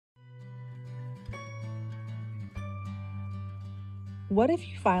What if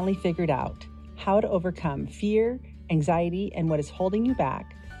you finally figured out how to overcome fear, anxiety, and what is holding you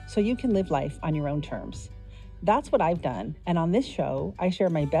back so you can live life on your own terms? That's what I've done, and on this show, I share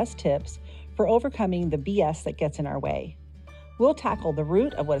my best tips for overcoming the BS that gets in our way. We'll tackle the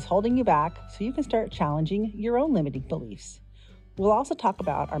root of what is holding you back so you can start challenging your own limiting beliefs. We'll also talk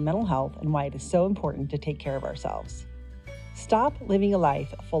about our mental health and why it is so important to take care of ourselves. Stop living a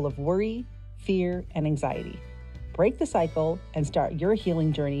life full of worry, fear, and anxiety. Break the cycle and start your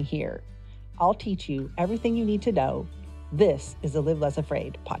healing journey here. I'll teach you everything you need to know. This is the Live Less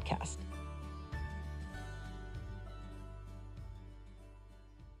Afraid podcast.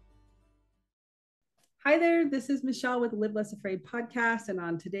 Hi there, this is Michelle with the Live Less Afraid podcast. And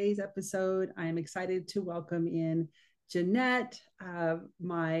on today's episode, I am excited to welcome in Jeanette,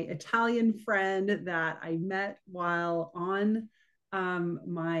 my Italian friend that I met while on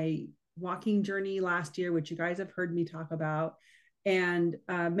my walking journey last year, which you guys have heard me talk about. And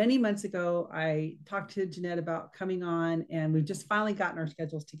many months ago, I talked to Jeanette about coming on, and we've just finally gotten our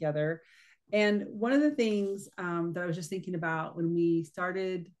schedules together. And one of the things that I was just thinking about when we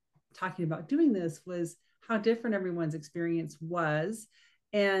started talking about doing this was how different everyone's experience was.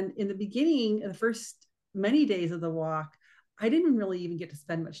 And in the beginning, the first many days of the walk, I didn't really even get to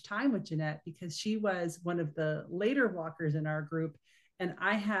spend much time with Jeanette because she was one of the later walkers in our group. And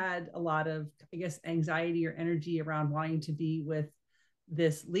I had a lot of, I guess, anxiety or energy around wanting to be with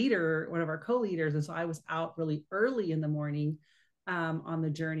this leader, one of our co-leaders. And so I was out really early in the morning on the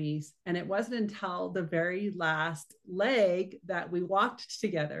journeys. And it wasn't until the very last leg that we walked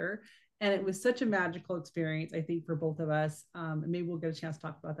together. And it was such a magical experience, I think, for both of us. And maybe we'll get a chance to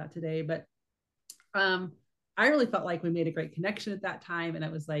talk about that today. But I really felt like we made a great connection at that time. And I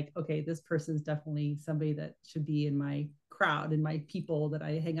was like, okay, this person's definitely somebody that should be in my crowd and my people that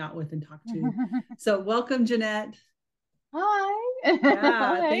I hang out with and talk to. So welcome, Jeanette. Hi. Yeah,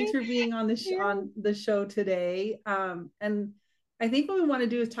 Hi. thanks for being on the show today. And I think what we want to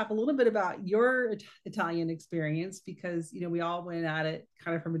do is talk a little bit about your Italian experience because, you know, we all went at it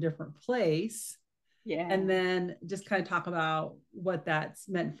kind of from a different place. Yeah. And then just kind of talk about what that's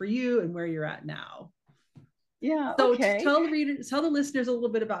meant for you and where you're at now. Yeah. So Okay. tell the listeners a little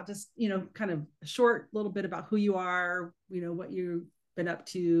bit about just, you know, kind of a short little bit about who you are, you know, what you've been up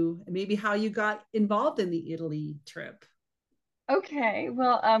to, and maybe how you got involved in the Italy trip. Okay.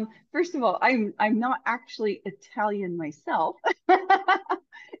 Well, first of all, I'm not actually Italian myself.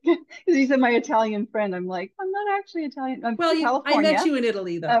 Because you said my Italian friend, I'm like, I'm not actually Italian. I'm from California. I met you in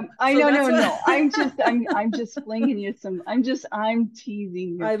Italy though. I know, no. I'm just flinging you some. I'm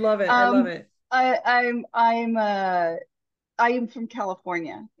teasing you. I love it. I love it. I am from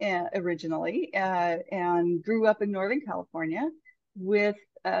California originally, and grew up in Northern California with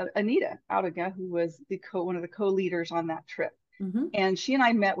Anita Audiga, who was one of the co-leaders on that trip. Mm-hmm. And she and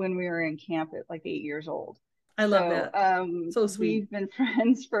I met when we were in camp at like 8 years old. I love that. So sweet. We've been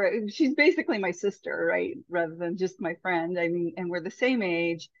friends she's basically my sister, right? Rather than just my friend. I mean, and we're the same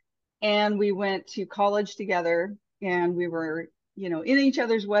age. And we went to college together and we were, you know, in each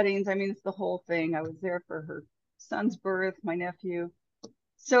other's weddings. I mean, it's the whole thing. I was there for her son's birth, my nephew.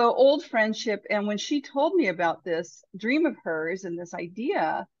 So old friendship. And when she told me about this dream of hers and this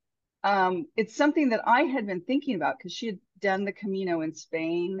idea, it's something that I had been thinking about because she had done the Camino in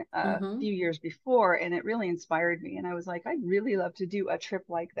Spain a few years before, and it really inspired me. And I was like, I'd really love to do a trip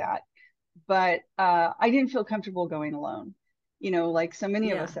like that. But I didn't feel comfortable going alone, you know, like so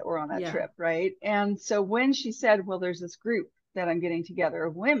many of us that were on that trip, right? And so when she said, well, there's this group that I'm getting together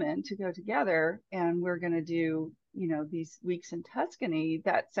of women to go together, and we're going to do, you know, these weeks in Tuscany,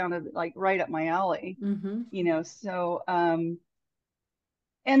 that sounded like right up my alley, you know, so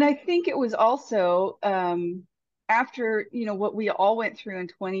and I think it was also after, you know, what we all went through in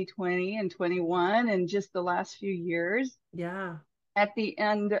 2020 and 21 and just the last few years. Yeah. At the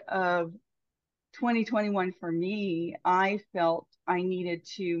end of 2021 for me, I felt I needed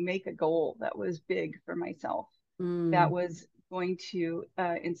to make a goal that was big for myself, that was going to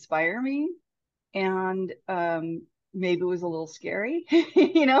inspire me. And maybe it was a little scary,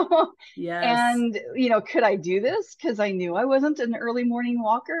 you know? Yes. And, you know, could I do this? Because I knew I wasn't an early morning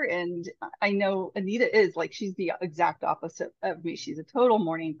walker. And I know Anita is, like, she's the exact opposite of me. She's a total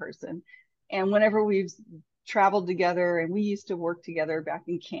morning person. And whenever we've traveled together, and we used to work together back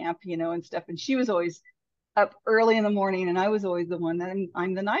in camp, you know, and stuff, and she was always up early in the morning, and I was always the one that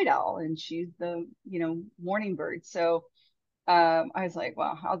I'm the night owl, and she's the, you know, morning bird. So I was like,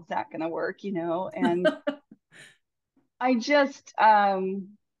 well, how's that going to work, you know? And I just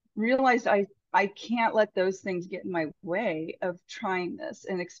realized I can't let those things get in my way of trying this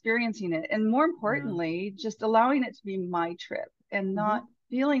and experiencing it. And more importantly, just allowing it to be my trip. and not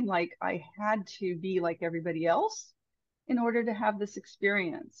feeling like I had to be like everybody else in order to have this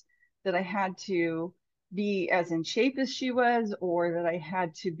experience, that I had to be as in shape as she was, or that I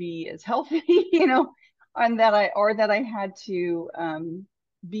had to be as healthy, and that I had to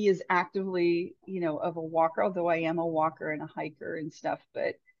be as actively, of a walker, although I am a walker and a hiker and stuff,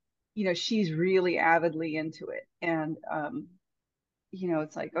 but she's really avidly into it. And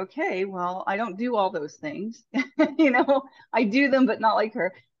it's like, okay, well, I don't do all those things. I do them, but not like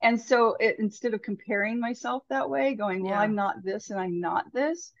her. And so instead of comparing myself that way, going, well, I'm not this and I'm not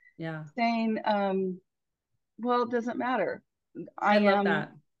this, saying, well, it doesn't matter. I love am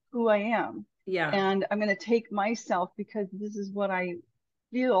that. who I am. Yeah. And I'm going to take myself because this is what I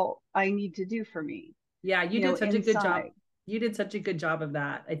feel I need to do for me. Yeah. You did such a good job. You did such a good job of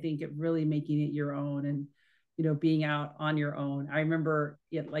that. I think it really making it your own and, being out on your own. I remember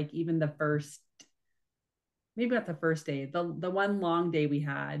it, like even the first, maybe not the first day, the one long day we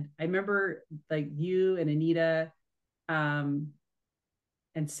had. I remember like you and Anita and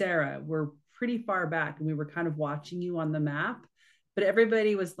Sarah were pretty far back, and we were kind of watching you on the map, but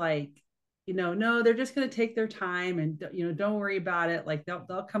everybody was like, no, they're just going to take their time and, don't worry about it. Like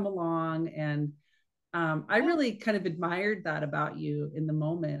they'll come along. And I really kind of admired that about you in the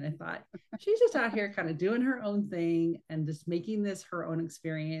moment. I thought she's just out here kind of doing her own thing and just making this her own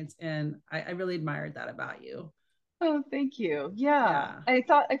experience. And I really admired that about you. Oh, thank you. Yeah. I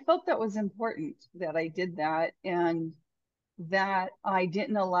felt that was important that I did that, and that I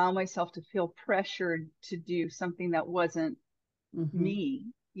didn't allow myself to feel pressured to do something that wasn't me,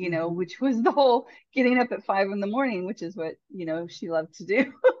 which was the whole getting up at 5 a.m, which is what, she loved to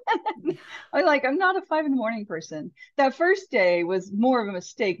do. I'm not a 5 a.m. person. That first day was more of a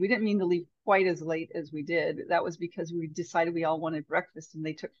mistake. We didn't mean to leave quite as late as we did. That was because we decided we all wanted breakfast, and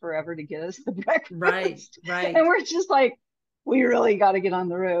they took forever to get us the breakfast. Right. And we're just like, we really got to get on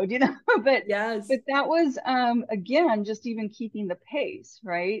the road, but yes. But that was again, just even keeping the pace,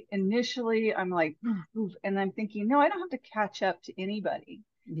 right? Initially I'm like, oof, and I'm thinking, no, I don't have to catch up to anybody.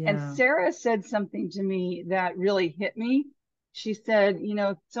 And Sarah said something to me that really hit me. She said,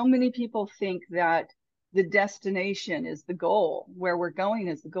 so many people think that the destination is the goal, where we're going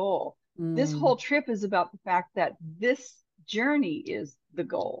is the goal. This whole trip is about the fact that this journey is the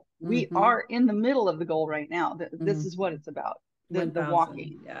goal. We are in the middle of the goal right now. This is what it's about. The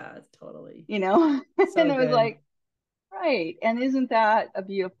walking. Yeah, totally. So and it was like, right. And isn't that a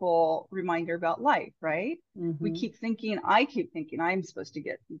beautiful reminder about life, right? I keep thinking I'm supposed to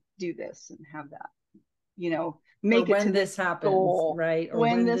do this and have that, make it to this happens, goal, right? Or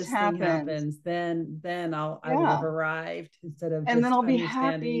when this thing happens, then I will have arrived, instead of and then I'll be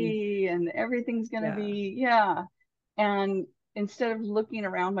happy and everything's going to be, and instead of looking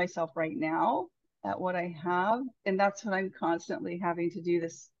around myself right now at what I have, and that's what I'm constantly having to do.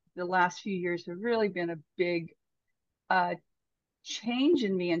 The last few years have really been a big change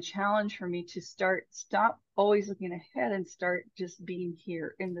in me and challenge for me to stop always looking ahead and start just being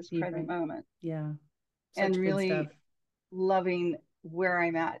here in this present moment. And really loving where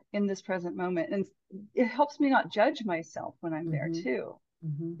I'm at in this present moment. And it helps me not judge myself when I'm there too,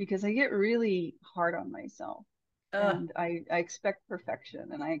 because I get really hard on myself. And I expect perfection,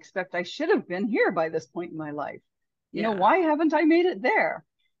 and I expect I should have been here by this point in my life. Why haven't I made it there?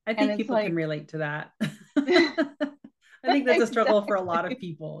 I think people can relate to that. I think that's a struggle for a lot of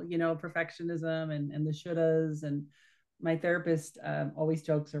people, perfectionism and the shouldas. And my therapist always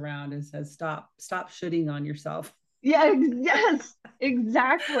jokes around and says, stop shoulding on yourself. Yes,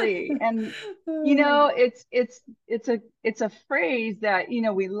 exactly. And it's a phrase that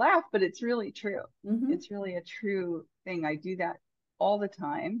we laugh, but it's really true. It's really a true thing. I do that all the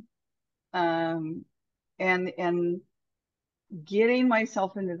time, and getting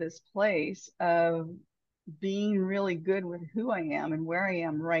myself into this place of being really good with who I am and where I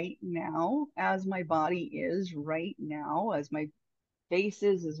am right now, as my body is right now, as my face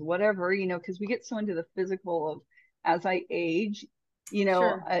is whatever, because we get so into the physical of, as I age,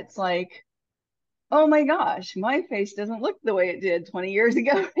 it's like, oh my gosh, my face doesn't look the way it did 20 years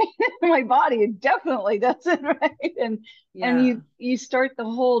ago. My body definitely doesn't, right? And you start the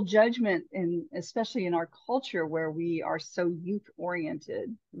whole judgment, and especially in our culture where we are so youth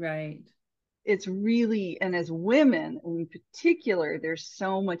oriented. Right. It's really, and as women in particular, there's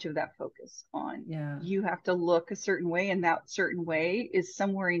so much of that focus on, you have to look a certain way, and that certain way is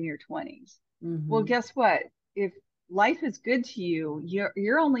somewhere in your 20s. Well, guess what? If life is good to you,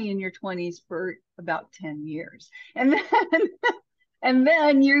 you're only in your 20s for about 10 years. And then And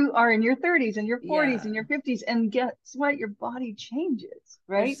then you are in your 30s and your 40s Yeah. and your 50s, and guess what? Your body changes,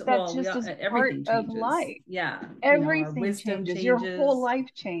 right? That Well, just is part everything of changes. life. Yeah. Our Everything wisdom changes. Your whole changes.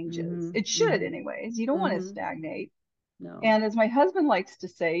 life changes. Mm-hmm. It should, Mm-hmm. anyways. You don't want to Mm-hmm. stagnate. No. And as my husband likes to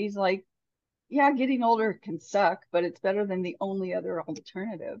say, he's like, yeah, getting older can suck, but it's better than the only other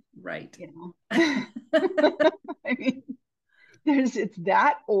alternative, Right. you know? I mean, it's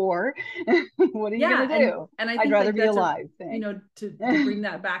that or what are you Yeah. going to do? And I I'd think rather like be that's alive, thanks. to bring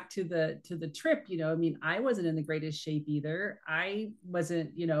that back to the trip, I mean, I wasn't in the greatest shape either. I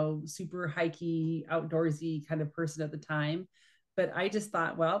wasn't, super hikey, outdoorsy kind of person at the time. But I just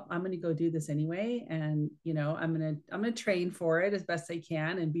thought, well, I'm going to go do this anyway, and I'm going to train for it as best I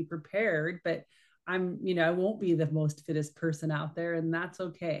can and be prepared. But I won't be the most fittest person out there, and that's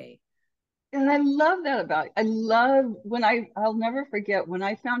okay. And I love that about you. I love I'll never forget when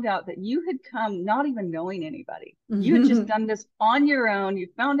I found out that you had come not even knowing anybody. You had just done this on your own. You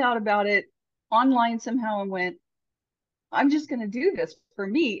found out about it online somehow and went, I'm just going to do this for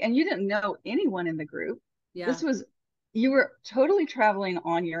me. And you didn't know anyone in the group. Yeah, This was, you were totally traveling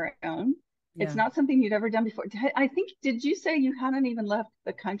on your own. It's yeah. not something you'd ever done before. I think, did you say you hadn't even left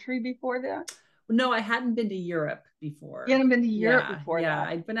the country before that? No, I hadn't been to Europe You before. hadn't been to Europe Yeah, before yeah. that.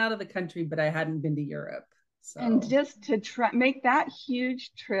 I'd been out of the country, but I hadn't been to Europe. And So, just to try make that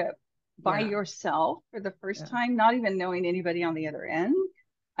huge trip by yeah, yourself for the first yeah. time, not even knowing anybody on the other end.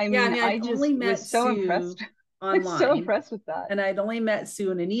 I Yeah, I mean, mean, I I'd just only was met so Sue impressed. I'm so online, impressed with that. and I'd only met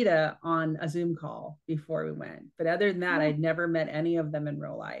Sue and Anita on a Zoom call before we went. But other than that, Yeah, I'd never met any of them in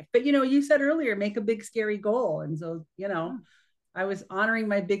real life. But you said earlier, make a big scary goal, and so yeah. I was honoring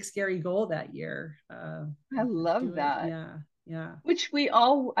my big scary goal that year. I Just love do it. that. Yeah, yeah. Which we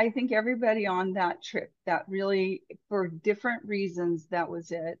all, I think everybody on that trip, that really, for different reasons, that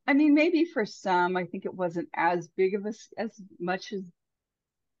was it. I mean, maybe for some, I think it wasn't as big of as much as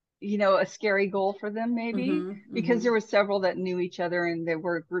a scary goal for them, maybe Mm-hmm, because mm-hmm. there were several that knew each other and there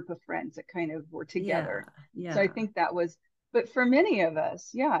were a group of friends that kind of were Yeah, together. So I yeah, think that was, but for many of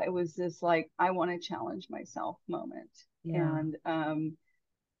us, yeah, it was this like, I want to challenge myself moment. yeah. And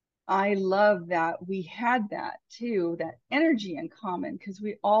I love that we had that too, that energy in common, because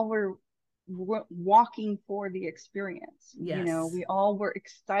we all were walking for the experience. Yes. We all were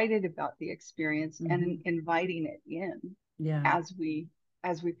excited about the experience and Mm-hmm. inviting it in Yeah. as we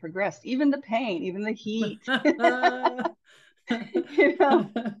progressed, even the pain, even the heat, you know,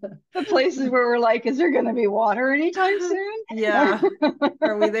 the places where we're like, is there going to be water anytime soon? Yeah.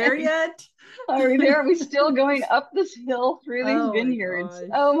 Are we there yet? Are we there? Are we still going up this hill through these Oh my vineyards? gosh.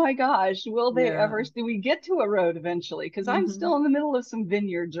 Oh my gosh, will they Yeah. ever? Do we get to a road eventually? Because I'm Mm-hmm. still in the middle of some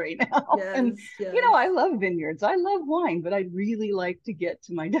vineyards right now. And, Yes, yes. I love vineyards. I love wine, but I'd really like to get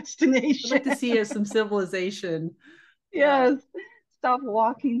to my I'd destination. like to see some civilization. Yeah. Yes. Stop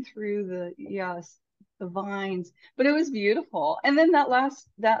walking through the vines. But it was beautiful. And then that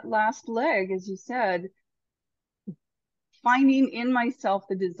last leg, as you said, finding in myself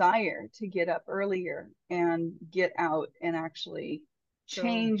the desire to get up earlier and get out and actually Go.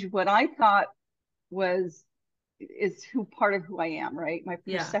 change what I thought was is who part of who I am, right? My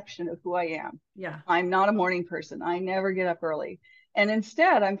Yeah. perception of who I am. Yeah. I'm not a morning person. I never get up early. And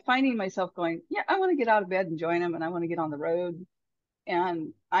instead, I'm finding myself going, yeah, I want to get out of bed and join them and I want to get on the road.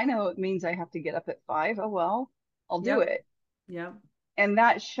 And I know it means I have to get up at 5. Oh, well, I'll do Yep. it. Yep. And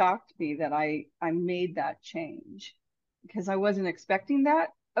that shocked me that I made that change because I wasn't expecting that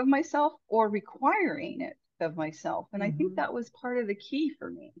of myself or requiring it of myself. And I think Mm-hmm. that was part of the key for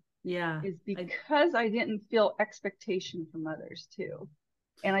me Yeah. is I because I didn't feel expectation from others too.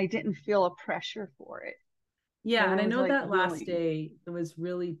 And I didn't feel a pressure for it. That yeah, I and I was know like that last willing. day it was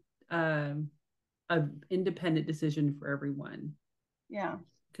really a independent decision for everyone, Yeah.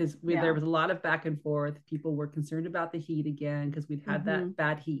 because there Yeah. was a lot of back and forth. People were concerned about the heat again because we'd had Mm-hmm. that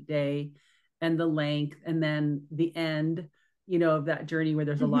bad heat day and the length, and then the end, of that journey where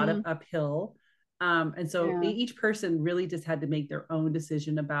there's a lot of Mm-hmm. uphill. And so Yeah. each person really just had to make their own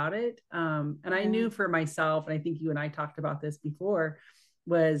decision about it. And I Yeah. knew for myself, and I think you and I talked about this before,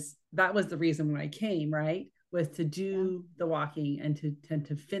 that was the reason when I came, right? Was to Yeah. do the walking and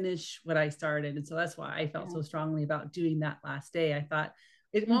to finish what I started. And so that's why I felt Yeah. so strongly about doing that last day. I thought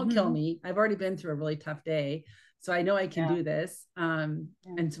it won't kill Mm-hmm. me. I've already been through a really tough day, so I know I can Yeah. do this. Yeah.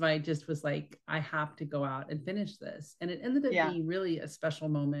 And so I just was like, I have to go out and finish this. And it ended up Yeah. being really a special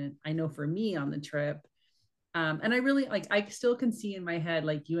moment, I know, for me on the trip. And I really I still can see in my head,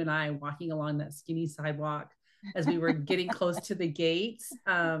 like you and I walking along that skinny sidewalk as we were getting close to the gates,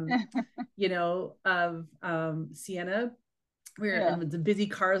 of Siena. Yeah. and the busy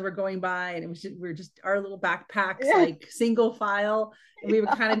cars were going by, and we were just our little backpacks, Yeah. like single file, and we would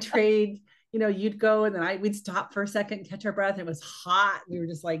kind of trade. You'd go, and then we'd stop for a second, catch our breath. It was hot. We were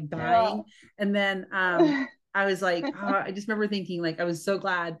just like Yeah. dying. And then I was like, oh, I just remember thinking, like, I was so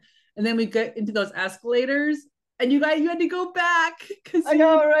glad. And then we get into those escalators, and you had to go back because I you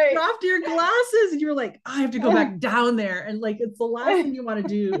know, right? dropped your glasses, and you were like, oh, I have to go back down there. And like, it's the last thing you want to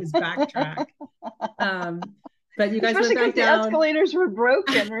do is backtrack. But you guys went Especially because back the down. escalators were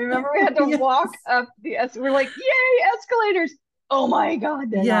broken. Remember, we had to Yes. walk up the we're like, yay, escalators. Oh my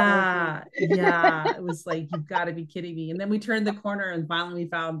God, they're not working. Yeah. Yeah. It was like, you've got to be kidding me. And then we turned the corner and finally we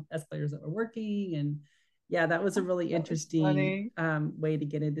found escalators that were working. And yeah, that was a really That was interesting funny. way to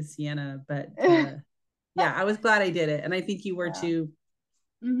get into Siena. But yeah, I was glad I did it. And I think you were Yeah. too.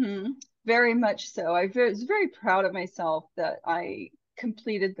 Very much so. Was very proud of myself that I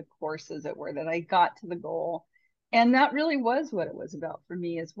completed the course, as it were, that I got to the goal. And that really was what it was about for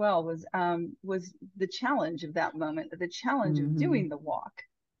me as well, was the challenge of that moment, the challenge of Mm-hmm. doing the walk.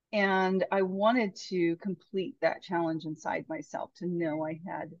 And I wanted to complete that challenge inside myself, to know I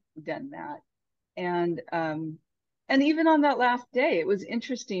had done that. And even on that last day, it was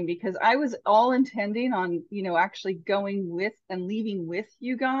interesting because I was all intending on, actually going with and leaving with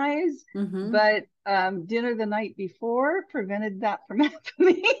you guys, Mm-hmm. but dinner the night before prevented that from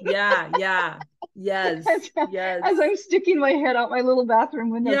happening. Yeah. Yeah. Yes. as, Yes. as I'm sticking my head out my little bathroom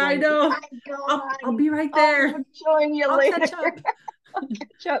window Yeah, I going, know. my I'll God, be right I'll there. join you I'll catch later. up. I'll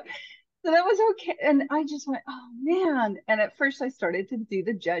catch up. So that was okay. And I just went, oh man. And at first I started to do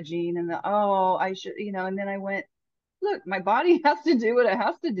the judging and oh, I should, and then I went, look, my body has to do what it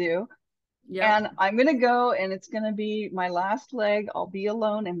has to do. Yep. And I'm going to go, and it's going to be my last leg. I'll be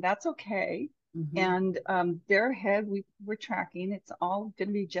alone, and that's okay. Mm-hmm. And they're ahead. We're tracking. It's all going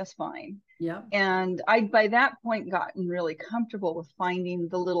to be just fine. Yep. And I, by that point, gotten really comfortable with finding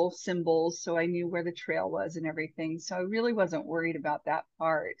the little symbols. So I knew where the trail was and everything. So I really wasn't worried about that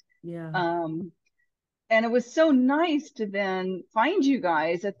part. Yeah. Um, and it was so nice to then find you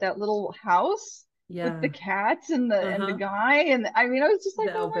guys at that little house with the Yeah. cats and the Uh-huh. guy. And I mean, I was just like,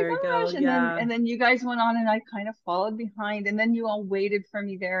 The oh my elderberry girl. gosh. And then Yeah. and then you guys went on, and I kind of followed behind, and then you all waited for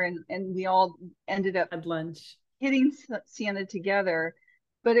me there, and we all ended up Had lunch. hitting Siena together.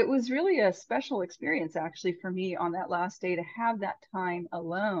 But it was really a special experience, actually, for me on that last day, to have that time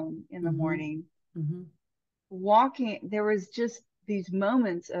alone in the Mm-hmm. morning Mm-hmm. walking. There was just these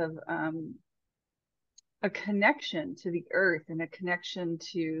moments of a connection to the earth, and a connection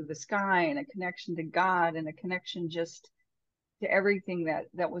to the sky, and a connection to God, and a connection just to everything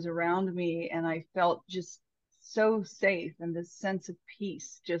that was around me. And I felt just so safe, and this sense of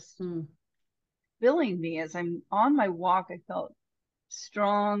peace just Mm. filling me as I'm on my walk. I felt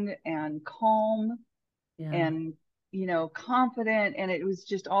strong and calm Yeah. and confident, and it was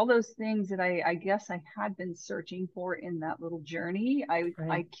just all those things that I guess I had been searching for in that little journey. I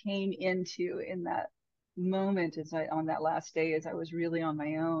Right. came into in that moment, as I on that last day, as I was really on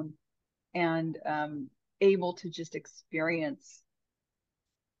my own, and able to just experience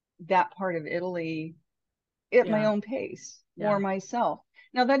that part of Italy at my Yeah. own pace for Yeah. myself.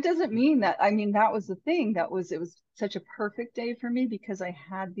 Now that doesn't mean that, I mean, that was the thing, it was such a perfect day for me because I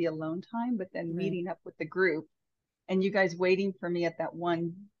had the alone time, but then Right. meeting up with the group and you guys waiting for me at that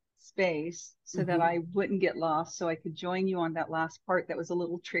one space so that Mm-hmm. I wouldn't get lost, so I could join you on that last part that was a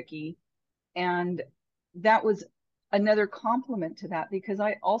little tricky. And that was another compliment to that, because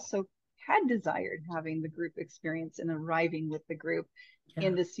I also had desired having the group experience and arriving with the group Yeah.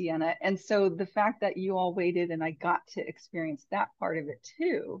 into Siena. And so the fact that you all waited and I got to experience that part of it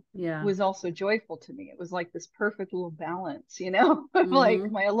too Yeah. was also joyful to me. It was like this perfect little balance, like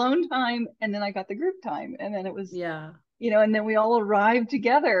Mm-hmm. my alone time, and then I got the group time. And then it was, Yeah. and then we all arrived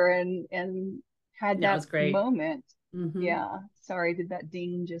together and had Yeah. It that was great. moment. Mm-hmm. Yeah. Sorry, did that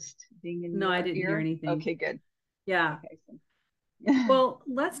ding just ding in No, I your didn't hear ear? anything. Okay, good. Yeah. Okay. So, Well,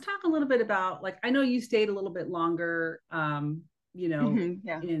 let's talk a little bit about, like, I know you stayed a little bit longer, yeah.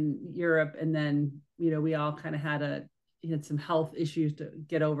 in Europe, and then, we all kind of had some health issues to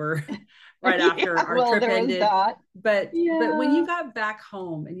get over right after Yeah. our Well, trip there was ended. that. But when Yeah. you got back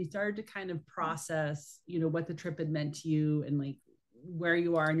home and you started to kind of process, what the trip had meant to you, and like where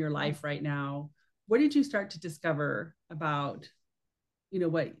you are in your life right now, what did you start to discover about,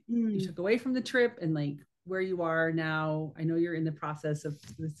 what you Mm. took away from the trip, and like where you are now? I know you're in the process of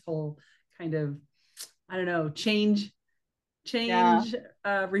this whole kind of, I don't know, Yeah. change,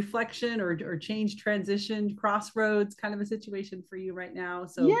 reflection, or change, transition, crossroads kind of a situation for you right now.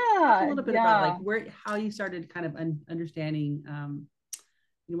 So talk a Yeah. little bit about like Yeah. how you started kind of understanding,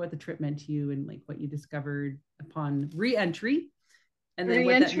 what the trip meant to you and like what you discovered upon re-entry, and then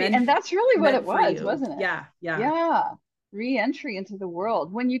what that Re-entry. And that's really what it meant for was, you. wasn't it? Yeah, yeah. Yeah. Re-entry into the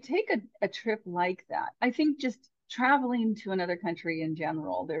world. When you take a trip like that, I think just traveling to another country in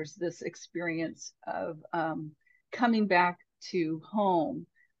general, there's this experience of coming back to home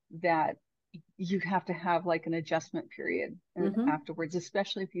that you have to have like an adjustment period afterwards,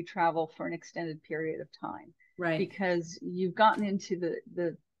 especially if you travel for an extended period of time, Right. because you've gotten into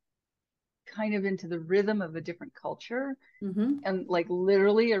the kind of into the rhythm of a different culture, and like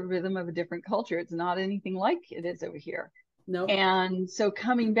literally a rhythm of a different culture. It's not anything like it is over here. No. And so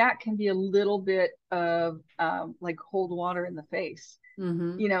coming back can be a little bit of like cold water in the face.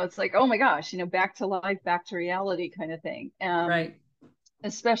 You know, it's like, oh my gosh, you know, back to life, back to reality kind of thing. Right.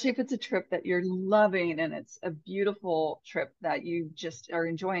 Especially if it's a trip that you're loving and it's a beautiful trip that you just are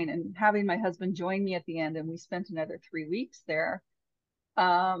enjoying. And having my husband join me at the end, and we spent another 3 weeks there,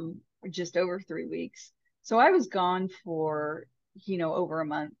 just over 3 weeks. So I was gone for, you know, over a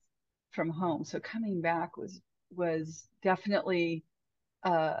month from home. So coming back was definitely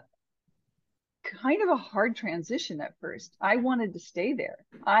kind of a hard transition at first. I wanted to stay there.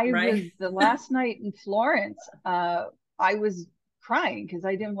 I Right. was the last night in Florence, I was crying because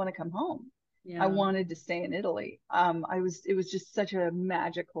I didn't want to come home. Yeah. I wanted to stay in Italy. It was just such a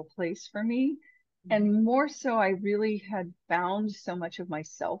magical place for me. And more so, I really had found so much of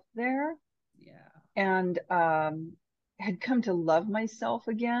myself there. Yeah. And had come to love myself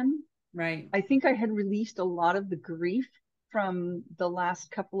again. Right. I think I had released a lot of the grief from the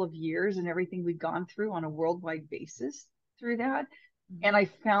last couple of years and everything we'd gone through on a worldwide basis through that. And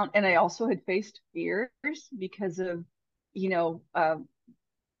I also had faced fears because of, you know,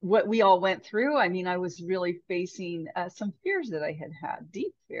 what we all went through. I mean, I was really facing some fears that I had,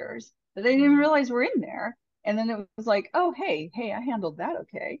 deep fears that I didn't even realize were in there. And then it was like, oh, hey, I handled that.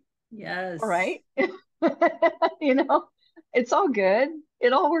 Okay. Yes. All right. You know, it's all good.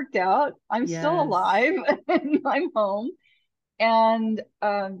 It all worked out. I'm still alive and I'm home. And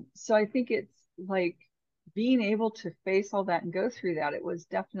so I think it's like being able to face all that and go through that. It was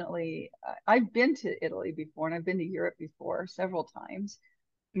definitely, I've been to Italy before and I've been to Europe before several times.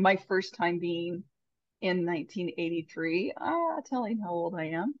 My first time being in 1983, telling how old I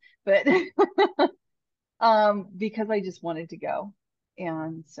am, but because I just wanted to go.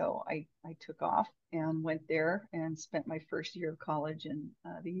 And so I took off and went there and spent my first year of college in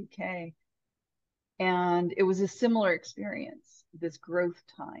the UK. And it was a similar experience, this growth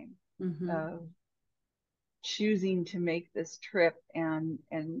time of choosing to make this trip and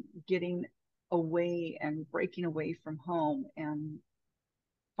getting away and breaking away from home and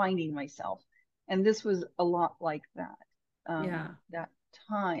finding myself. And this was a lot like that, that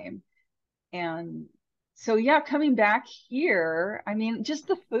time. And so, yeah, coming back here, I mean, just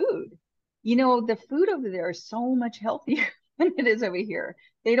the food, you know, the food over there is so much healthier than it is over here.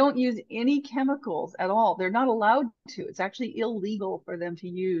 They don't use any chemicals at all. They're not allowed to. It's actually illegal for them to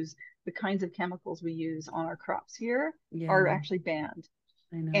use the kinds of chemicals we use on our crops here are actually banned.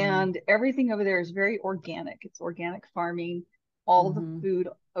 I know. And everything over there is very organic. It's organic farming. All the food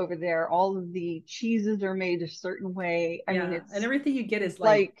over there, all of the cheeses are made a certain way. I mean, it's and everything you get is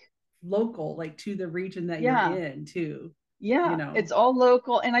like local, like to the region that you're in too. Yeah, you know, it's all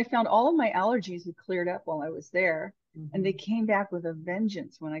local. And I found all of my allergies had cleared up while I was there. And they came back with a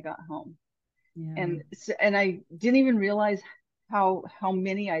vengeance when I got home. And I didn't even realize how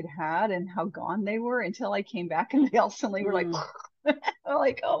many I'd had and how gone they were until I came back, and they all suddenly were like, I'm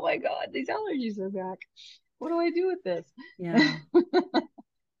like, oh my God, these allergies are back. What do I do with this? Yeah.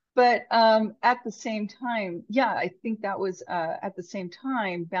 But at the same time, I think that was at the same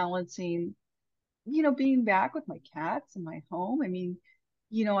time balancing, you know, being back with my cats and my home. I mean,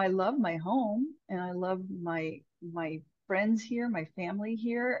 you know, I love my home and I love my friends here, my family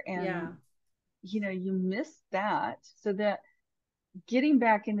here, and you know, you miss that. So that getting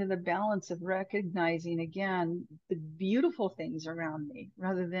back into the balance of recognizing again the beautiful things around me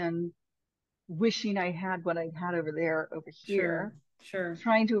rather than wishing I had what I had over there over here. Sure.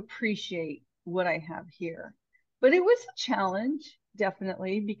 Trying to appreciate what I have here. But it was a challenge,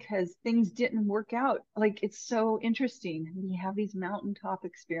 definitely, because things didn't work out. Like, it's so interesting. We have these mountaintop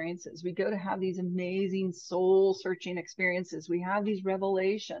experiences. We go to have these amazing soul searching experiences. We have these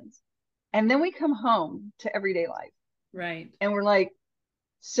revelations. And then we come home to everyday life. Right. And we're like,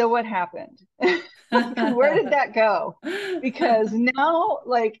 so what happened? Where did that go? Because now,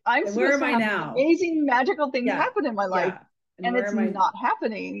 like, I'm supposed to have amazing, magical things happen in my life. And it's not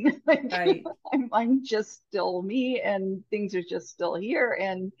happening. Like, I'm just still me, and things are just still here.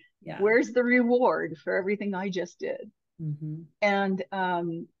 And where's the reward for everything I just did? And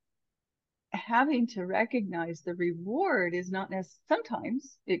having to recognize the reward is not necessarily,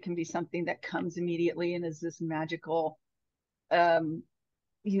 sometimes it can be something that comes immediately and is this magical,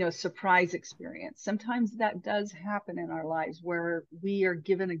 surprise experience. Sometimes that does happen in our lives where we are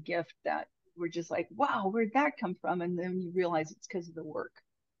given a gift that we're just like, wow, where'd that come from? And then you realize it's because of the work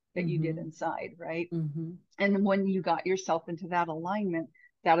that you did inside, right? And when you got yourself into that alignment,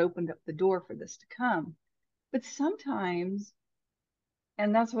 that opened up the door for this to come. But sometimes,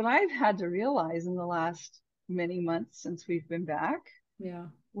 and that's what I've had to realize in the last many months since we've been back,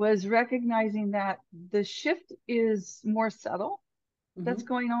 was recognizing that the shift is more subtle that's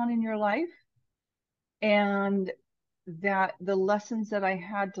going on in your life, and that the lessons that I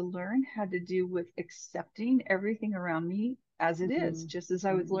had to learn had to do with accepting everything around me as it is, just as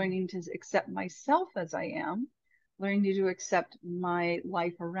I was learning to accept myself as I am, learning to accept my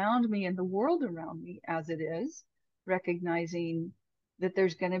life around me and the world around me as it is, recognizing that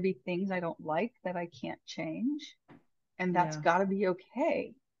there's going to be things I don't like that I can't change, and that's got to be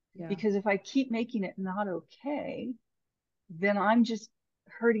okay. Because if I keep making it not okay, then I'm just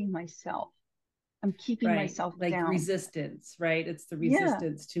hurting myself. I'm keeping myself like down. Resistance, right? It's the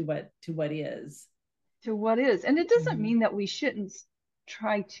resistance to what is. To what is. And it doesn't mean that we shouldn't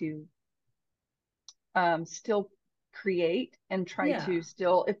try to still create and try to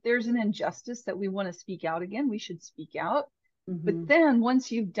still, if there's an injustice that we want to speak out again, we should speak out. But then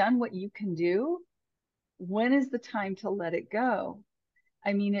once you've done what you can do, when is the time to let it go?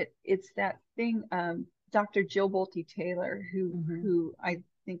 I mean, it's that thing, Dr. Jill Bolte Taylor, who I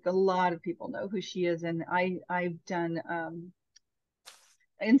think a lot of people know who she is. And I've done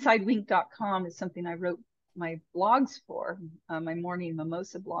InsideWink.com is something I wrote my blogs for, my morning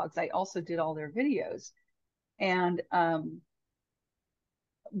mimosa blogs. I also did all their videos. And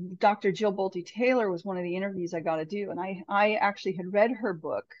Dr. Jill Bolte Taylor was one of the interviews I got to do. And I actually had read her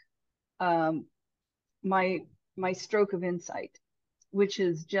book, My Stroke of Insight, which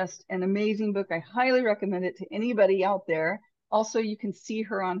is just an amazing book. I highly recommend it to anybody out there. Also, you can see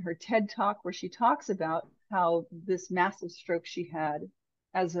her on her TED Talk where she talks about how this massive stroke she had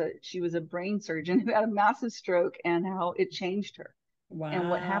she was a brain surgeon who had a massive stroke, and how it changed her. And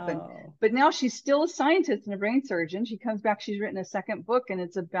what happened. But now she's still a scientist and a brain surgeon. She comes back, she's written a second book, and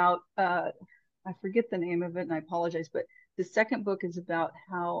it's about, I forget the name of it and I apologize, but the second book is about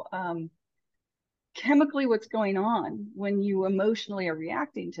how chemically what's going on when you emotionally are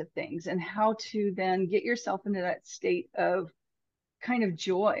reacting to things, and how to then get yourself into that state of kind of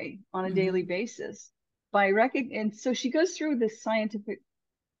joy on a daily basis and so she goes through this scientific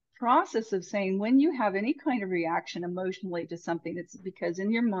process of saying, when you have any kind of reaction emotionally to something, it's because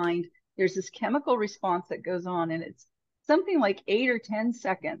in your mind there's this chemical response that goes on, and it's something like 8 or 10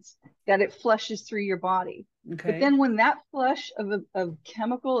 seconds that it flushes through your body. But then when that flush of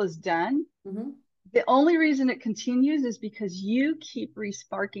chemical is done, the only reason it continues is because you keep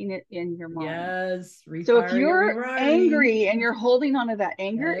resparking it in your mind. So if you're angry and you're holding on to that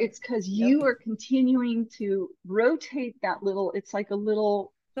anger, it's because you are continuing to rotate that little, it's like a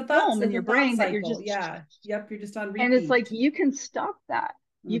little film in your brain that you're just, you're just on repeat. And it's like, you can stop that.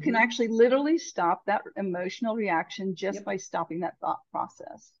 You can actually literally stop that emotional reaction just by stopping that thought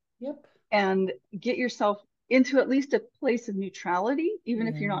process. And get yourself into at least a place of neutrality, even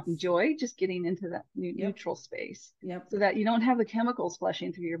if you're not in joy, just getting into that neutral space, so that you don't have the chemicals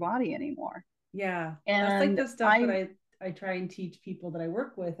flushing through your body anymore. And that's like the stuff that I try and teach people that I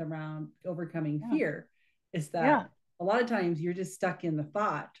work with around overcoming fear, is that a lot of times you're just stuck in the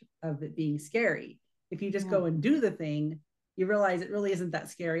thought of it being scary. If you just go and do the thing, you realize it really isn't that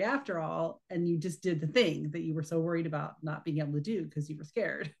scary after all, and you just did the thing that you were so worried about not being able to do because you were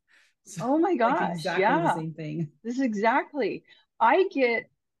scared. So, oh my gosh, like exactly the same thing. This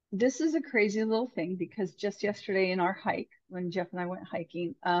is a crazy little thing, because just yesterday in our hike, when Jeff and I went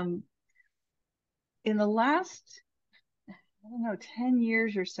hiking, in the last, I don't know, 10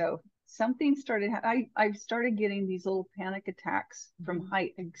 years or so, something started, I started getting these little panic attacks from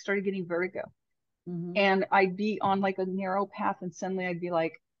height. I started getting vertigo. And I'd be on like a narrow path, and suddenly I'd be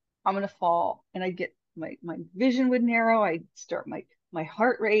like, I'm going to fall. And I'd get, my vision would narrow. I'd start my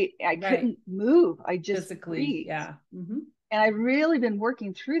heart rate. I couldn't move. I just physically breathed. And I've really been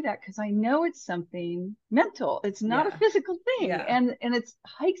working through that, because I know it's something mental. It's not a physical thing. And it's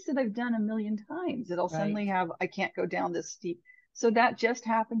hikes that I've done a million times. It'll suddenly have, I can't go down this steep. So that just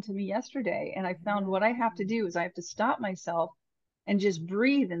happened to me yesterday. And I found what I have to do is I have to stop myself and just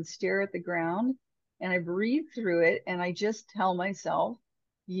breathe and stare at the ground. And I breathe through it. And I just tell myself,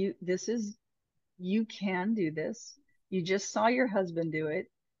 you can do this. You just saw your husband do it.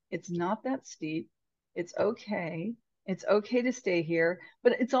 It's not that steep. It's okay. It's okay to stay here,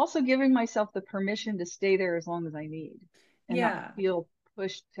 but it's also giving myself the permission to stay there as long as I need and not Yeah. feel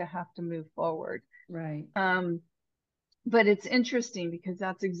pushed to have to move forward. Right. Um, but it's interesting because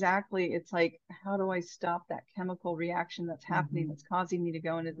that's exactly, it's like, how do I stop that chemical reaction that's happening Mm-hmm. that's causing me to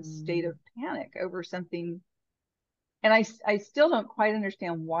go into this state Mm. of panic over something? And I still don't quite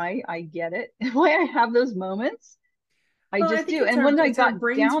understand why I get it, why I have those moments. I Well, I just think do. And when I it's our got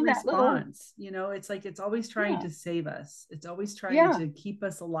brain's down that little, response. It's like it's always trying yeah, to save us. It's always trying yeah, to keep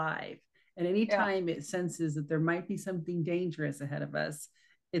us alive. And yeah, anytime it senses that there might be something dangerous ahead of us,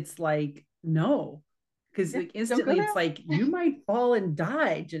 it's like, no. Because yeah, like don't go instantly it's there. like you might fall and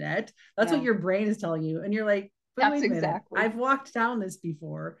die, Jeanette. That's what Yeah, your brain is telling you. And you're like, but that's wait a minute, exactly. I've walked down this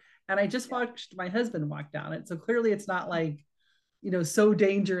before and I just Yeah. watched my husband walk down it. So clearly it's not like, so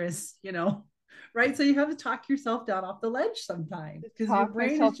dangerous, right? So you have to talk yourself down off the ledge sometimes To because your talk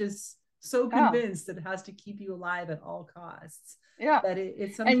brain myself. is just so Yeah, convinced that it has to keep you alive at all costs yeah. that it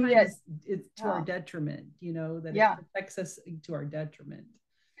And yet, sometimes it's to our yeah, detriment, that it yeah. protects us to our detriment.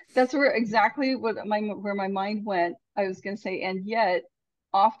 That's where exactly where my mind went. I was going to say, and yet,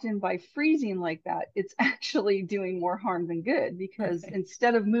 often by freezing like that, it's actually doing more harm than good because Right.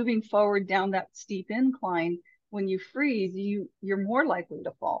 instead of moving forward down that steep incline, when you freeze, you're more likely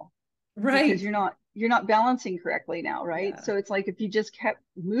to fall because Right. you're not balancing correctly now, right? Yeah. So it's like if you just kept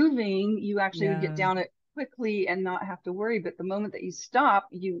moving, you actually would get Yeah. down it quickly and not have to worry. But the moment that you stop,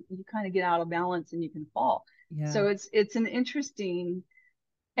 you kind of get out of balance and you can fall. Yeah. So it's an interesting.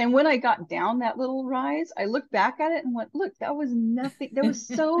 And when I got down that little rise, I looked back at it and went, look, that was nothing. That was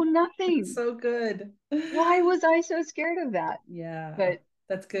so That's nothing. so good. Why was I so scared of that? Yeah. But,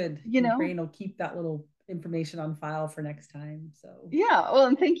 That's good. you Your know, brain will keep that little information on file for next time. So yeah. Well,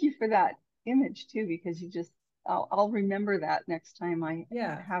 and thank you for that image too, because I'll remember that next time I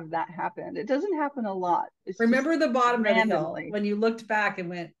yeah. have that happen. It doesn't happen a lot. It's just Remember the bottom of the hill randomly. when you looked back and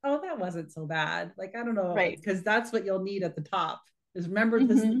went, "Oh, that wasn't so bad." Like I don't know, Right. because that's what you'll need at the top. Is remember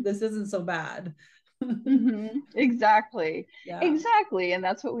this Mm-hmm. this isn't so bad. Mm-hmm. Exactly. Yeah. Exactly. And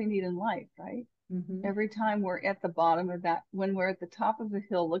that's what we need in life, right? Mm-hmm. Every time we're at the bottom of that, when we're at the top of the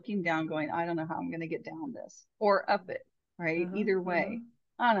hill looking down, going, I don't know how I'm going to get down this or up it, right? Uh-huh. Either Uh-huh. way,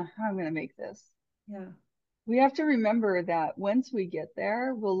 I don't know how I'm going to make this. Yeah. We have to remember that once we get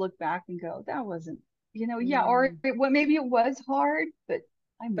there, we'll look back and go, that wasn't, yeah, or Mm. maybe it was hard, but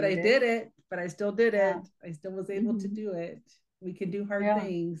I But I made it. did it. But I still did Yeah. it. I still was able to Hmm. do it. We can do hard Yeah.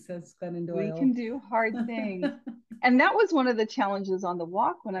 things, says Glennon We can Doyle. do hard things. And that was one of the challenges on the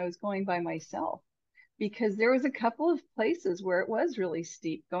walk when I was going by myself, because there was a couple of places where it was really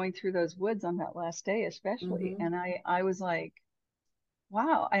steep going through those woods on that last day, especially. Mm-hmm. And I was like,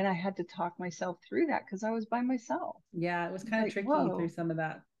 wow. And I had to talk myself through that because I was by myself. Yeah, it was It's kind of like, tricky through whoa. some of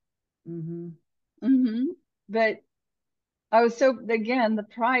that. Mm-hmm. Hmm. But I was so, again, the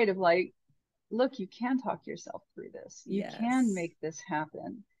pride of like, look, you can talk yourself through this. You can Yes. make this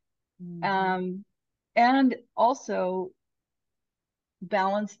happen. Mm-hmm. Um, and also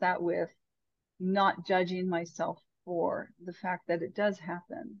balance that with not judging myself for the fact that it does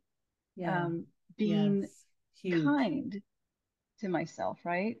happen. Yeah. Um, being Yes. Huge. kind to myself,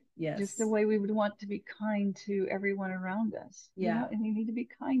 right? Just the Yes. way we would want to be kind to everyone around us, Yeah. and we need to be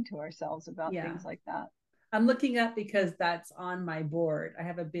kind to ourselves about Yeah. things like that. I'm looking up because that's on my board. I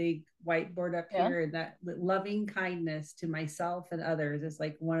have a big whiteboard up Yeah. here, and that loving kindness to myself and others is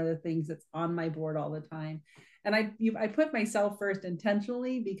like one of the things that's on my board all the time. And I put myself first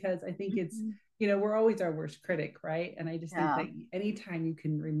intentionally because I think it's, Mm-hmm. we're always our worst critic, right? And I just think Yeah. that anytime you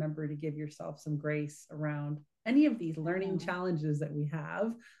can remember to give yourself some grace around any of these learning Yeah. challenges that we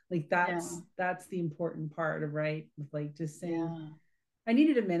have, like Yeah. that's the important part of, right, with like just saying, Yeah. I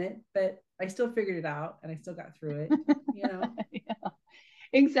needed a minute, but I still figured it out and I still got through it, you know? Yeah.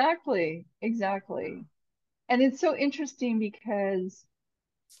 Exactly. Yeah. Exactly. And it's so interesting because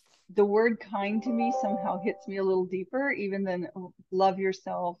the word kind to me somehow hits me a little deeper, even than love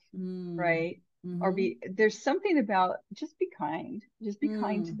yourself, Mm. right? Or Mm-hmm. there's something about just be kind to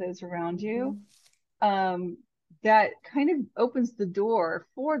Mm. those around you. Mm-hmm. um, that kind of opens the door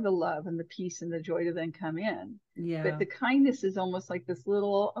for the love and the peace and the joy to then come in. But Yeah. the kindness is almost like this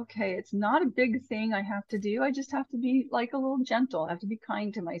little, okay, it's not a big thing I have to do. I just have to be like a little gentle. I have to be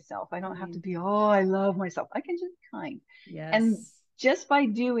kind to myself. I don't have to Kind. be, oh, I love myself. I can just be kind. And Yes. just by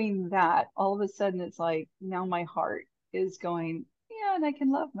doing that, all of a sudden it's like now my heart is going, yeah, and I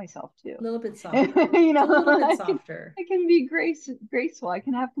can love myself too. A little bit softer. You It's know, a little bit I can softer. I can be graceful. I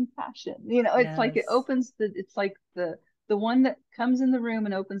can have compassion. It's like Yes. it's like the one that comes in the room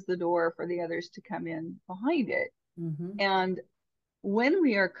and opens the door for the others to come in behind it. Mm-hmm. And when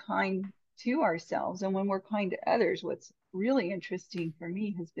we are kind to ourselves. And when we're kind to others, what's really interesting for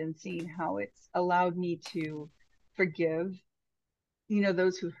me has been seeing how it's allowed me to forgive,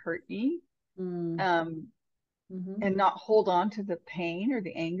 those who hurt me, Mm. um, Mm-hmm. and not hold on to the pain or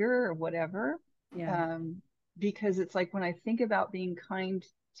the anger or whatever. Yeah. Um, because it's like when I think about being kind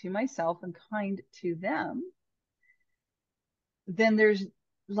to myself and kind to them, then there's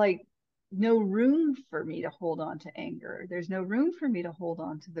like no room for me to hold on to anger. There's no room for me to hold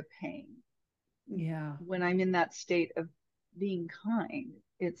on to the pain. Yeah. When I'm in that state of being kind,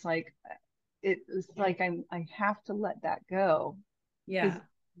 it's like I have to let that go because Yeah.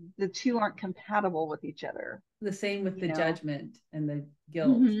 the two aren't compatible with each other, The same with you the know? judgment and the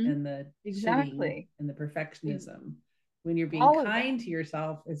guilt Hmm. and the shitting Exactly. and the perfectionism. When you're being All of that. kind to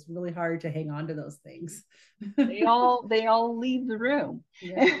yourself, it's really hard to hang on to those things. They all leave the room.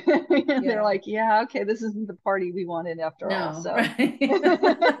 Yeah. And they're Yeah. like, yeah, okay, this isn't the party we wanted after all. No, So right.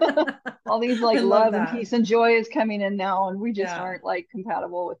 all these I like love love and that. peace and joy is coming in now, and we just Yeah. aren't like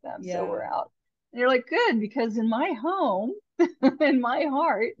compatible with them. So Yeah. we're out. And you're like, good, because in my home, in my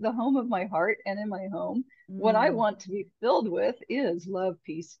heart, the home of my heart, and in my home, what I Mm, want to be filled with is love,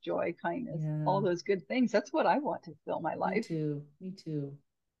 peace, joy, kindness, all yeah. those good things. That's what I want to fill my Me life, too. Me too.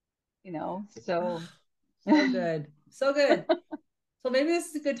 So So good. So good. So maybe this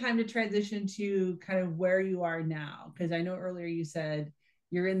is a good time to transition to kind of where you are now. Because I know earlier you said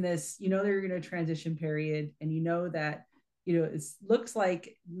you're in this, that you're in a transition period, and that, it looks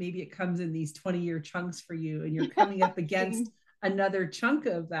like maybe it comes in these 20-year chunks for you, and you're coming up against seems, another chunk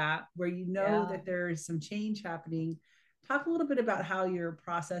of that where yeah. that there's some change happening. Talk a little bit about how you're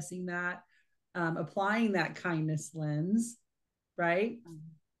processing that, applying that kindness lens, right?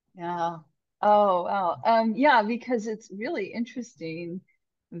 Yeah. Oh, wow. Yeah, because it's really interesting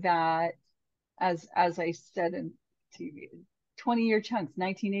that as I said in TV, 20-year chunks,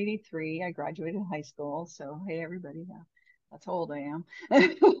 1983, I graduated high school. So hey everybody, yeah, that's how old I am.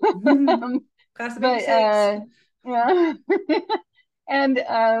 Class of But 86. yeah. And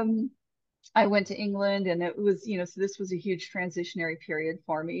I went to England, and it was, so this was a huge transitionary period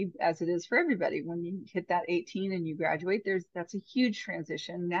for me, as it is for everybody. When you hit that 18 and you graduate, that's a huge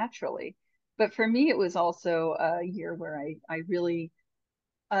transition naturally. But for me, it was also a year where I really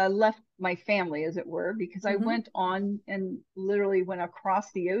left my family, as it were, because I Mm-hmm. went on and literally went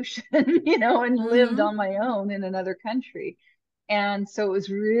across the ocean, and lived Mm-hmm. on my own in another country. And so it was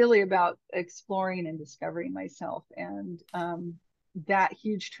really about exploring and discovering myself, and that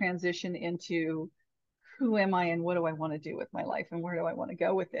huge transition into who am I and what do I want to do with my life and where do I want to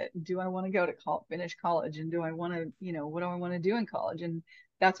go with it? Do I want to go to finish college, and do I want to, what do I want to do in college? And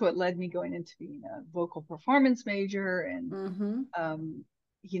that's what led me going into being a vocal performance major, and Mm-hmm. um,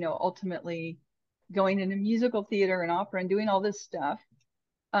 ultimately going into musical theater and opera and doing all this stuff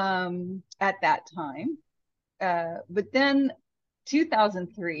at that time. But then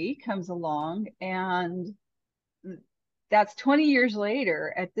 2003 comes along, and that's 20 years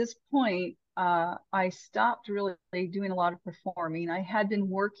later. At this point, I stopped really doing a lot of performing. I had been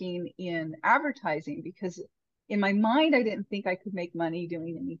working in advertising because in my mind, I didn't think I could make money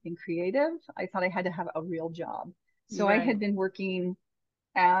doing anything creative. I thought I had to have a real job. So I had Right. been working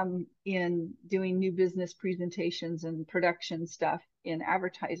in doing new business presentations and production stuff in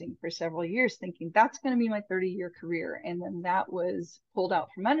advertising for several years, thinking that's going to be my 30-year career. And then that was pulled out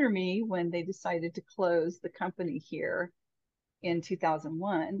from under me when they decided to close the company here in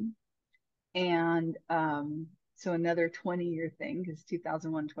 2001. And so another 20-year thing, because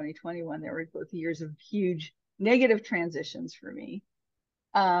 2001, 2021, there were both years of huge negative transitions for me.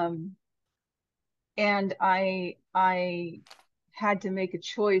 Um, and I had to make a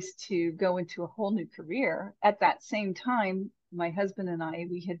choice to go into a whole new career. At that same time, my husband and I,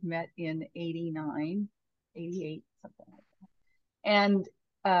 we had met in 89, 88, something like that.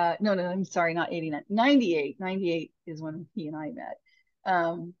 And no, I'm sorry, not 89, 98. 98 is when he and I met.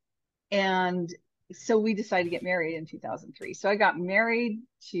 And so we decided to get married in 2003. So I got married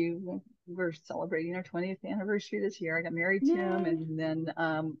to, we're celebrating our 20th anniversary this year. I got married to him. Yay. And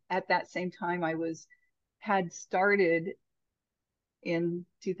then at that same time, had started in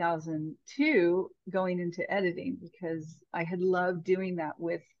 2002 going into editing, because I had loved doing that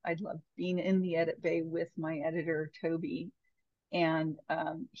I'd loved being in the edit bay with my editor, Toby. And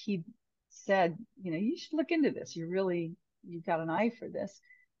he said, you should look into this. You've got an eye for this.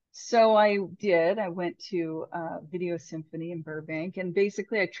 So I did. I went to Video Symphony in Burbank, and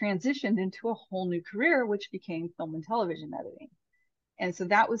basically I transitioned into a whole new career, which became film and television editing. And so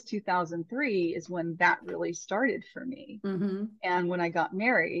that was 2003 is when that really started for me. Mm-hmm. And when I got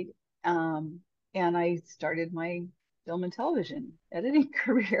married, and I started my film and television editing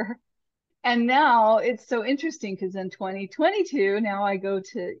career. And now it's so interesting because in 2022, now I go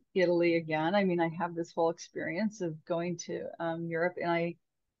to Italy again. I mean, I have this whole experience of going to Europe, and I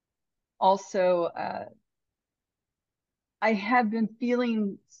also I have been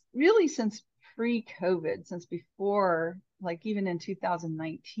feeling really since pre-COVID, since before, like even in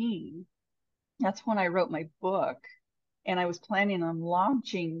 2019. That's when I wrote my book, and I was planning on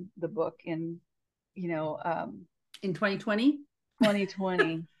launching the book in, you know, In 2020?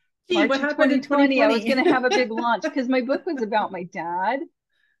 2020. Gee, March what of happened in 2020, I was 2020? going to have a big launch because my book was about my dad.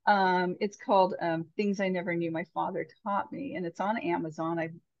 It's called Things I Never Knew My Father Taught Me, and it's on Amazon.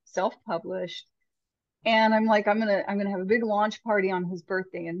 I've self-published, and I'm like, I'm gonna have a big launch party on his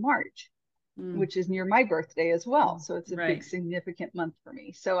birthday in March, Mm, which is near my birthday as well. mm, So it's a big right. significant month for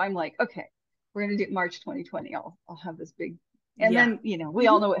me. So I'm like, okay, we're gonna do March 2020. I'll have this big, and Yeah. then we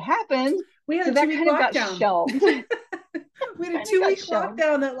all know what happened. We had So a that 2 week kind of got lockdown. shelved. We had a Kind of two got week shelved.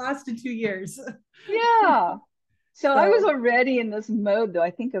 lockdown that lasted 2 years. Yeah. So I was So, already in this mode, though,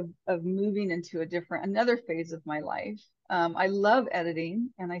 I think of moving into another phase of my life. I love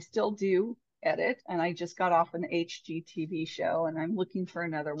editing, and I still do edit, and I just got off an HGTV show, and I'm looking for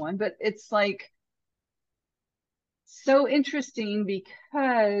another one. But it's like so interesting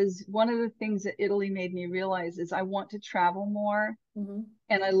because one of the things that Italy made me realize is I want to travel more, mhm.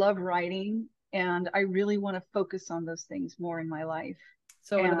 and I love writing, and I really want to focus on those things more in my life.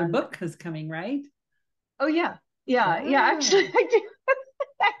 So another And book is coming, right? oh yeah, yeah. Actually, Yeah. I do.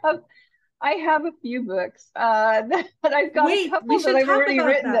 I have I have a few books, but I've got a Wait, we couple that should I've talk already about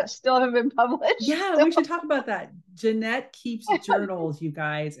written that that. still haven't been published. Yeah, So we should talk about that. Jeanette keeps journals, you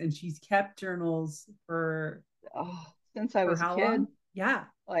guys, and she's kept journals oh, since I for was a how kid, long? Yeah.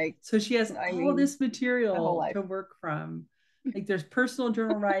 like, So she has I all mean, this my whole material life. to work from. Like there's personal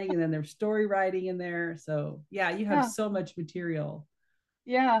journal writing and then there's story writing in there. So yeah, you have Yeah, so much material.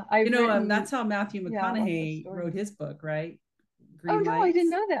 yeah. I've written, That's how Matthew yeah, lots of McConaughey wrote stories. his book, right? Oh Green no, I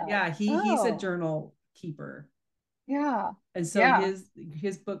didn't Lights. know that. Yeah, he's a Oh, journal keeper. yeah, And so yeah.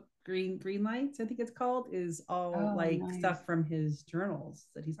 his book Green Lights, I think it's called, is all Oh, like nice. stuff from his journals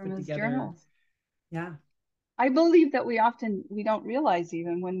that he's From put his together. journals. Yeah. I believe that we don't realize,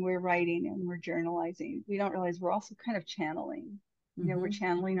 even when we're writing and we're journalizing, we don't realize we're also kind of channeling. We're Mm-hmm.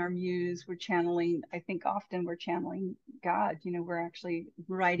 channeling our muse. We're channeling, I think often we're channeling God. We're actually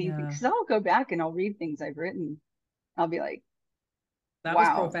writing things. Yeah. Because I'll go back and I'll read things I've written. I'll be like, That was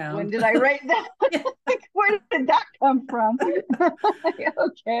wow, when profound. did I write that? Yeah. Like, where did that come from?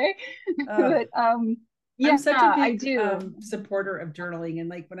 Okay. Uh, But I'm yeah, such a I big do. supporter of journaling. And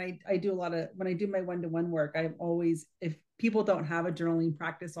like I do a lot of, when I do my one-to-one work, I'm always, if people don't have a journaling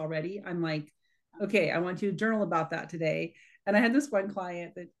practice already, I'm like, okay, I want you to journal about that today. And I had this one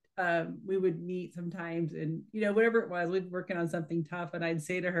client that we would meet sometimes and, whatever it was, we'd be working on something tough. And I'd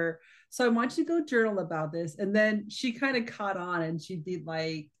say to her, so I want you to go journal about this. And then she kind of caught on and she'd be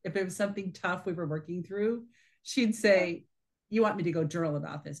like, if it was something tough we were working through, she'd Yeah. say, you want me to go journal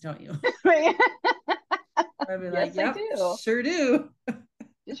about this, don't you? Right. I'd be like, Yes, I yep, do. sure do.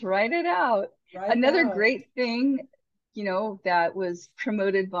 Just write it out. Write it Another out. great thing, that was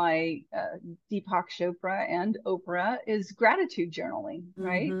promoted by Deepak Chopra and Oprah is gratitude journaling,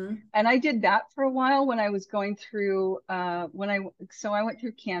 right? Mm-hmm. And I did that for a while when I was going through so I went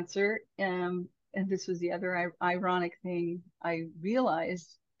through cancer, and this was the other ironic thing I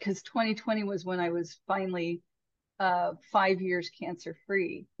realized, because 2020 was when I was finally 5 years cancer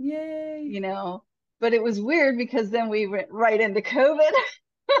free, Yay. you know. But it was weird because then we went right into COVID.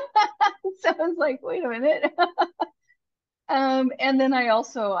 So I was like, wait a minute. And then I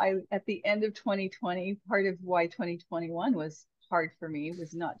at the end of 2020, part of why 2021 was hard for me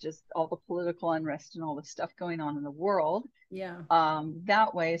was not just all the political unrest and all the stuff going on in the world. Yeah.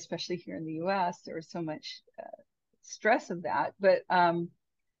 That way, especially here in the US, there was so much stress of that. But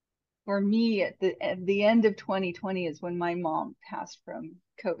for me, at the end of 2020 is when my mom passed from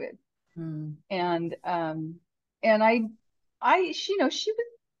COVID. Mm. And she was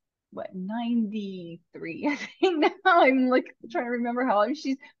what, 93, I think. Now I'm like trying to remember how old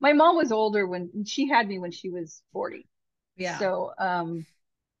my mom was older when she had me, when she was 40. Yeah. So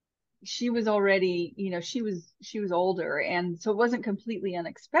she was already, she was older, and so it wasn't completely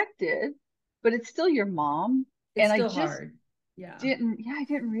unexpected, but it's still your mom. It's And still hard. Yeah. I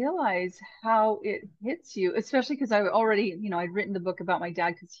didn't realize how it hits you, especially because I already, I'd written the book about my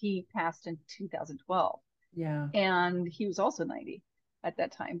dad because he passed in 2012, Yeah. and he was also 90 at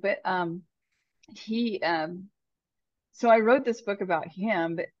that time. But he so I wrote this book about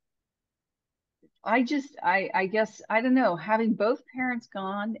him. But I guess, I don't know, having both parents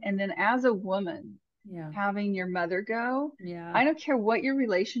gone, and then as a woman, Yeah. having your mother go. Yeah. I don't care what your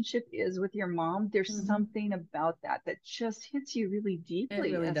relationship is with your mom, there's Hmm. something about that that just hits you really It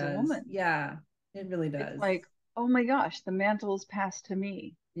deeply really as a does. woman. Yeah. It really It's does. like, oh my gosh, the mantle is passed to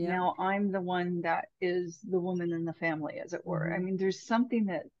me. Yeah. Now I'm the one that is the woman in the family, as it were. I Hmm. mean, there's something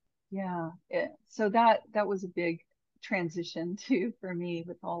that, yeah. So that was a big transition too for me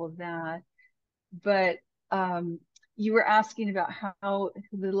with all of that. But um, you were asking about how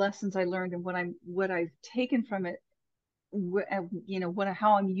the lessons I learned and what I've taken from it,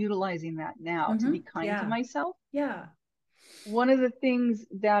 how I'm utilizing that now to Hmm. be kind to Yeah. myself. Yeah. One of the things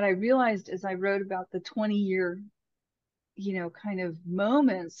that I realized as I wrote about the 20-year, kind of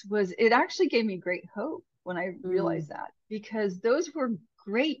moments was it actually gave me great hope when I Mm. realized that, because those were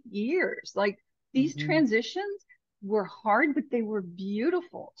great years. Like, these Hmm. transitions were hard, but they were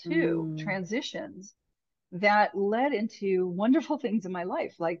beautiful too. Mm. Transitions that led into wonderful things in my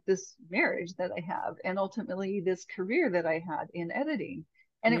life, like this marriage that I have, and ultimately this career that I had in editing.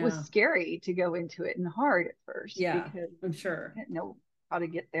 And it was Yeah. scary to go into it and hard at first Yeah. because I'm sure. I didn't know how to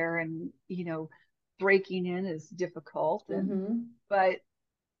get there. And, breaking in is difficult. Hmm. But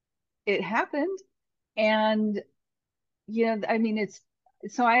it happened. And, I mean,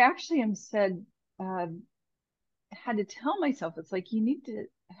 so I actually uh, had to tell myself, it's like, you need to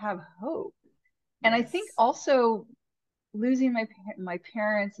have hope. And I think Yes. also losing my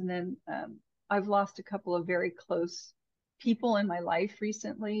parents, and then I've lost a couple of very close people in my life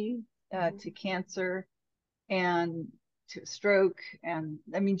recently, Hmm. to cancer and to stroke, and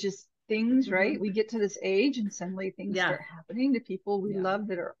I mean, just things, right? Hmm. We get to this age and suddenly things Yeah. start happening to people we Yeah. love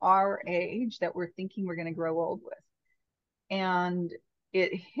that are our age that we're thinking we're going to grow old with. And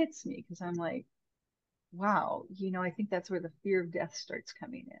it hits me because I'm like, wow, I think that's where the fear of death starts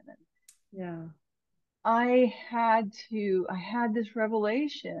coming in. And Yeah. I had this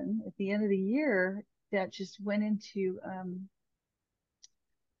revelation at the end of the year that just went into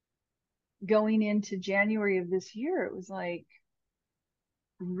going into January of this year. It was like,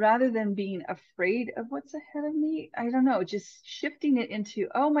 rather than being afraid of what's ahead of me, I don't know, just shifting it into,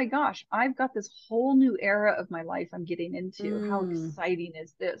 oh my gosh, I've got this whole new era of my life I'm getting into. How Mm. exciting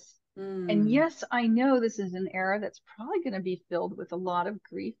is this? And Mm. yes, I know this is an era that's probably going to be filled with a lot of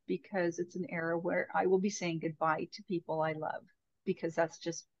grief, because it's an era where I will be saying goodbye to people I love, because that's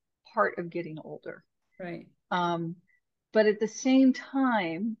just part of getting older. Right. Um, but at the same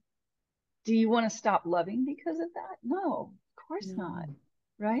time, do you want to stop loving because of that? No, of course not. No.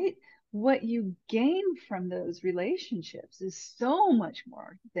 Right? What you gain from those relationships is so much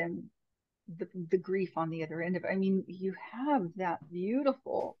more than the grief on the other end of it. I mean, you have that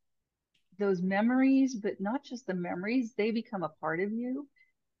beautiful, those memories, but not just the memories, they become a part of you.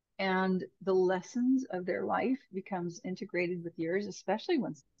 And the lessons of their life becomes integrated with yours, especially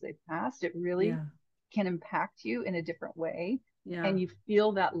once they've passed. It really Yeah. can impact you in a different way. Yeah. And you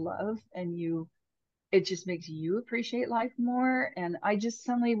feel that love, and it just makes you appreciate life more. And I just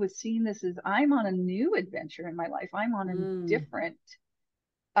suddenly was seeing this as I'm on a new adventure in my life. I'm on a Mm. different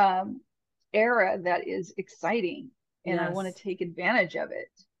um, era that is exciting, and I want Yes. to take advantage of it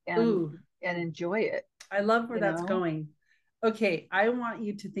and Ooh, enjoy it, I love where you that's know? going. Okay, I want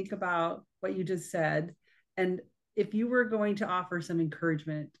you to think about what you just said. And if you were going to offer some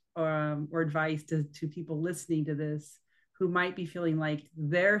encouragement or advice to people listening to this who might be feeling like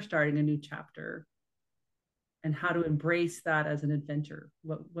they're starting a new chapter and how to embrace that as an adventure,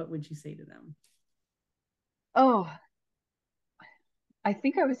 what would you say to them? Oh, I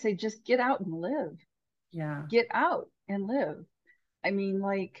think I would say just get out and live. Yeah. Get out and live. I mean,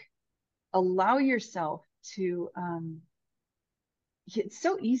 like, allow yourself to it's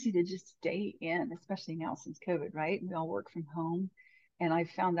so easy to just stay in, especially now since COVID, right? We all work from home. And I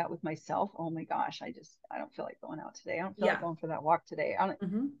found that with myself. Oh my gosh, I don't feel like going out today. I don't feel like Yeah. going for that walk today. I don't,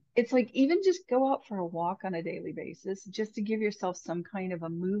 Hmm. it's like, even just go out for a walk on a daily basis, just to give yourself some kind of a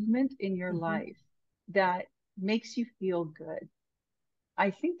movement in your Hmm. life that makes you feel good. I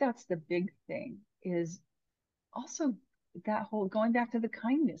think that's the big thing, is also that whole going back to the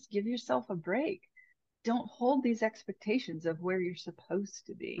kindness, give yourself a break. Don't hold these expectations of where you're supposed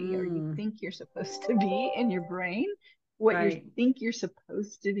to be, or you Mm. think you're supposed to be in your brain, what you Right. think you're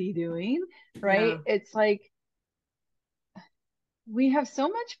supposed to be doing, right? Yeah. It's like we have so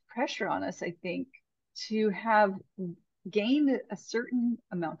much pressure on us, I think, to have gained a certain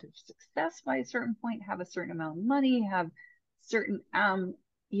amount of success by a certain point, have a certain amount of money, have certain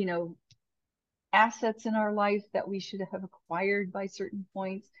you know, assets in our life that we should have acquired by certain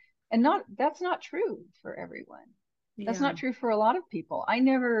points. And not that's not true for everyone. That's Yeah. not true for a lot of people.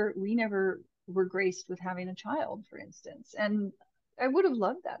 We never were graced with having a child, for instance. And I would have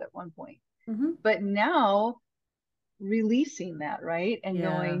loved that at one point. Mm-hmm. But now releasing that, right? And Yeah.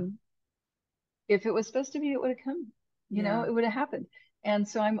 going, if it was supposed to be, it would have come, Yeah. it would have happened. And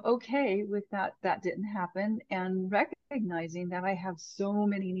so I'm okay with that. That didn't happen. And recognizing that I have so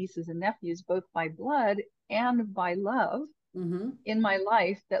many nieces and nephews, both by blood and by love Mm-hmm. in my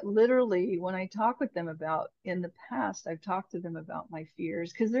life, that literally when I talk with them about in the past, I've talked to them about my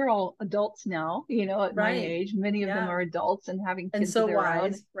fears because they're all adults now, at my Right. age. Many of them Yeah. are adults and having And kids of so their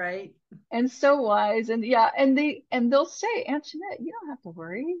own, wise, right? and so wise. And yeah, they'll say, Aunt Jeanette, you don't have to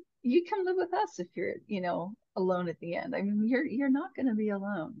worry. You come live with us if you're, alone at the end. I mean, you're not going to be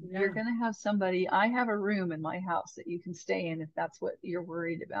alone. You're Yeah. going to have somebody. I have a room in my house that you can stay in if that's what you're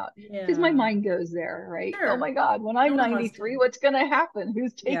worried about. Because my Yeah. mind goes there, right? Oh my Sure. God, when No I'm one wants to. 93, what's going to happen?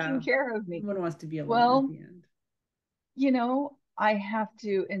 Who's Yeah. taking care of me? No one wants to be alone at Well, the end. I have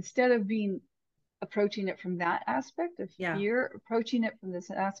to, instead of being approaching it from that aspect of Yeah. fear, approaching it from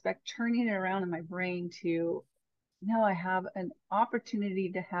this aspect, turning it around in my brain to, no, I have an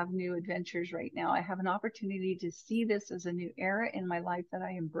opportunity to have new adventures right now. I have an opportunity to see this as a new era in my life that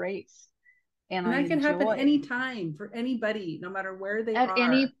I embrace and And I that can happen enjoy anytime for anybody, no matter where they at are,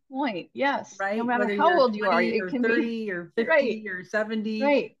 any point. Yes. No right? matter Whether how you're old you are, 20 it or can be 30 or right, 50 or 70,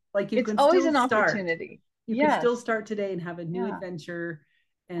 right. like you It's can always still an start. opportunity. You can still Yes. start today and have a new Yeah, adventure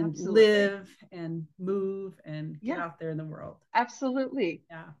and absolutely. live and move and get Yeah. out there in the world. Absolutely.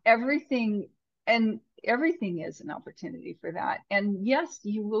 Yeah. Everything and everything is an opportunity for that. And yes,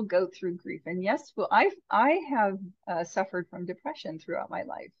 you will go through grief. And yes, well, I have suffered from depression throughout my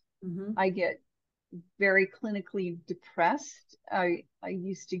life. Mm-hmm. I get very clinically depressed. I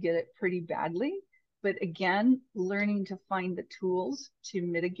used to get it pretty badly, but again, learning to find the tools to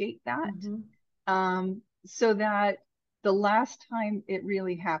mitigate that, Mm-hmm. so that the last time it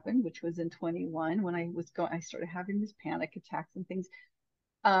really happened, which was in 21, when I started having these panic attacks and things,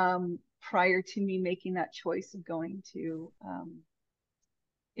 prior to me making that choice of going to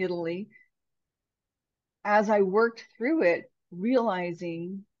Italy. As I worked through it,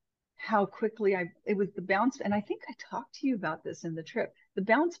 realizing how quickly it was the bounce. And I think I talked to you about this in the trip, the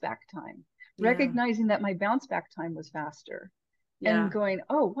bounce back time, Yeah. recognizing that my bounce back time was faster and Yeah. going,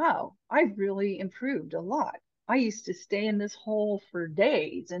 oh, wow, I've really improved a lot. I used to stay in this hole for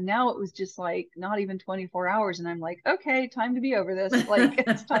days, and now it was just like not even 24 hours. And I'm like, okay, time to be over this. Like,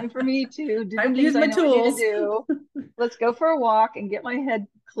 it's time for me to do the Time to things use I my know I need to tools. do. Let's go for a walk and get my head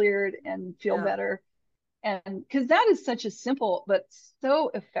cleared and feel Yeah. better. And because that is such a simple but so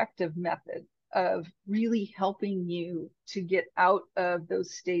effective method of really helping you to get out of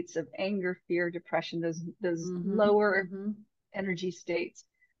those states of anger, fear, depression, those Mm-hmm. lower Mm-hmm. energy states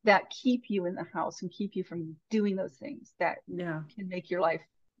that keep you in the house and keep you from doing those things that Yeah. can make your life.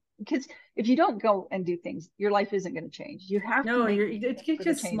 Because if you don't go and do things, your life isn't going to change. You have to No, make it things gets for the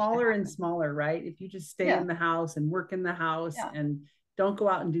just change to smaller and happen. smaller, right? If you just stay Yeah, in the house and work in the house yeah. and don't go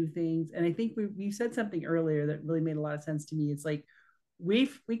out and do things. And I think you said something earlier that really made a lot of sense to me. It's like we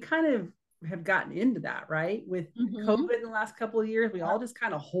kind of have gotten into that, right? With Mm-hmm. COVID in the last couple of years, we Yeah, all just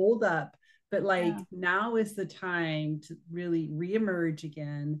kind of hold up. But like yeah. now is the time to really reemerge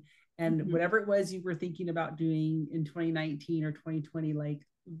again. And Mm-hmm. whatever it was you were thinking about doing in 2019 or 2020, like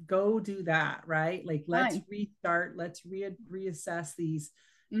go do that, right? Like let's Fine. restart, let's reassess these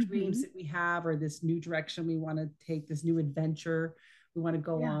dreams Mm-hmm. that we have or this new direction we want to take, this new adventure we want to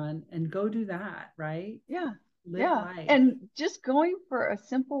go Yeah. on and go do that, right? Yeah. Live Yeah. life. And just going for a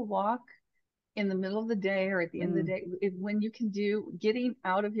simple walk in the middle of the day or at the end of the Mm, day, when you can do getting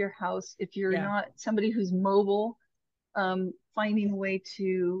out of your house, if you're yeah, not somebody who's mobile, finding a way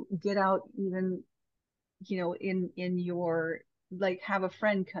to get out even, in your, like, have a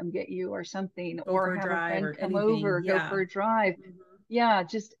friend come get you or something, go or for a have a drive friend or come anything. over, go Yeah. for a drive. Mm-hmm. Yeah.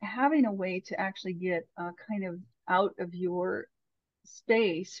 Just having a way to actually get kind of out of your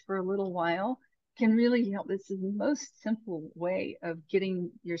space for a little while can really help. This is the most simple way of getting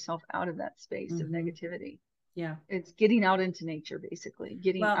yourself out of that space of Mm-hmm. negativity. Yeah. It's getting out into nature, basically,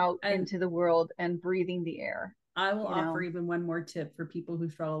 getting Well, out and into the world and breathing the air, I will you offer know? even one more tip for people who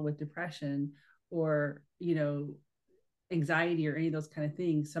struggle with depression or, anxiety or any of those kind of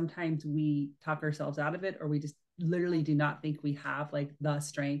things. Sometimes we talk ourselves out of it, or we just literally do not think we have like the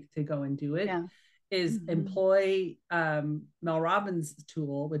strength to go and do it. Yeah. Is Mm-hmm. employ Mel Robbins'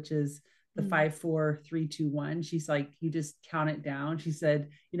 tool, which is the Mm-hmm. 5 4 3 2 1. She's like, you just count it down. She said,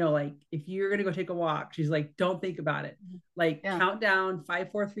 like if you're gonna go take a walk, she's like, don't think about it. Like Yeah. count down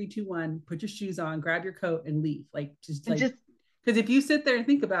 5 4 3 2 1, put your shoes on, grab your coat and leave. Like just And like just, because if you sit there and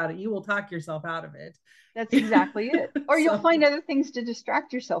think about it, you will talk yourself out of it. that's exactly it. Or you'll So find other things to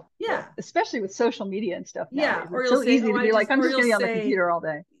distract yourself with, yeah, especially with social media and stuff yeah. nowadays. Or It's you'll so say, easy oh, to be like, I'm or just you'll going to be on the say, computer all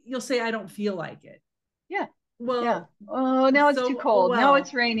day. you'll say, I don't feel like it. Yeah. Well, yeah. Oh, now it's too cold. Now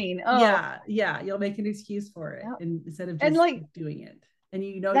it's raining. Oh, yeah. You'll make an excuse for it, yeah. instead of And just like, doing it. And I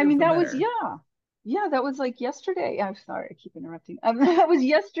you'll mean, feel that was, better. yeah, that was like yesterday. I'm sorry, I keep interrupting. That was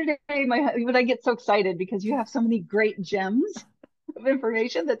yesterday. But I get so excited because you have so many great gems of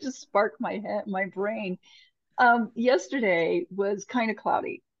information that just spark my brain. Yesterday was kind of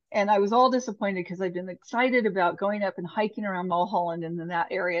cloudy, and I was all disappointed because I've been excited about going up and hiking around Mulholland and in that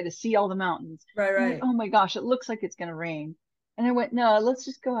area to see all the mountains. Right, I'm like, right. oh my gosh, it looks like it's going to rain. And I went, no, let's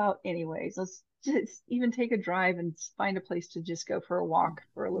just go out anyways. Let's just even take a drive and find a place to just go for a walk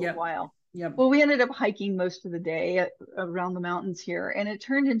for a little Yep. while. Yep. Well, we ended up hiking most of the day around the mountains here, and it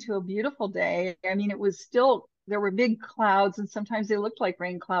turned into a beautiful day. I mean, it was still, there were big clouds, and sometimes they looked like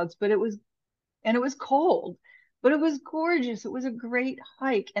rain clouds, but it was cold, but it was gorgeous. It was a great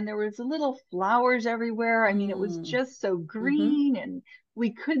hike, and there was little flowers everywhere. I mean, it was just so Mm-hmm. green, and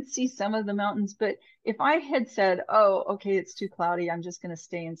we could see some of the mountains. But if I had said, oh, okay, it's too cloudy, I'm just going to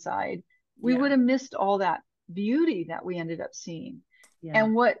stay inside, we Yeah. would have missed all that beauty that we ended up seeing. Yeah.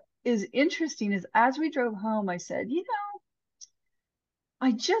 And what is interesting is as we drove home, I said,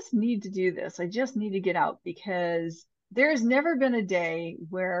 I just need to do this. I just need to get out, because there's never been a day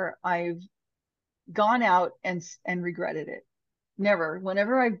where I've gone out and regretted it. Never.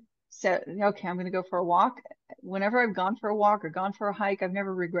 Whenever I've said, okay, I'm going to go for a walk, whenever I've gone for a walk or gone for a hike, I've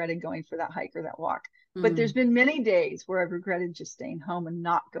never regretted going for that hike or that walk. But there's been many days where I've regretted just staying home and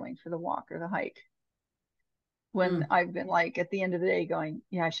not going for the walk or the hike, when I've been like at the end of the day going,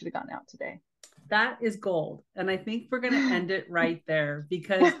 yeah, I should have gone out today. That is gold. And I think we're going to end it right there,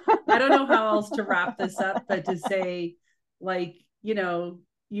 because I don't know how else to wrap this up, but to say, like,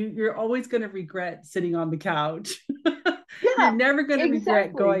 you're always going to regret sitting on the couch. You're Yeah, never going to regret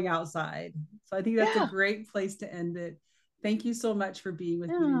exactly. going outside. So I think that's a Yeah. great place to end it. Thank you so much for being with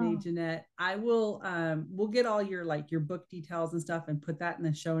me today, Yeah. Jeanette. I will we'll get all your book details and stuff and put that in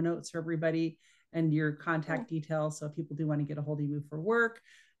the show notes for everybody, and your contact details. So if people do want to get a hold of you for work,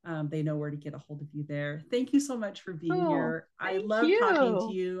 they know where to get a hold of you there. Thank you so much for being Cool. here. I Thank love talking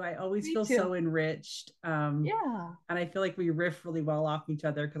to you. you. I always Me feel too. so enriched. Yeah. And I feel like we riff really well off each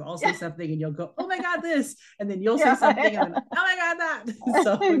other, because I'll say Yeah. something and you'll go, oh my God, this. And then you'll say something and Yeah. then, oh my God, that.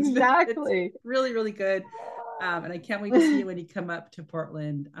 So it's Exactly. really, really good. And I can't wait to see you when you come up to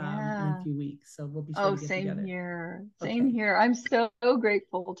Portland in a Yeah. few weeks. So we'll be sure Oh, to get same together. here. Same Okay. here. I'm so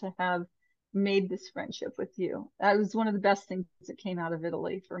grateful to have made this friendship with you. That was one of the best things that came out of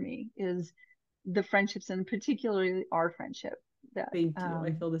Italy for me, is the friendships, and particularly our friendship. That Thank you.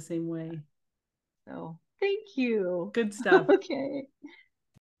 I feel the same way. So thank you. Good stuff. Okay.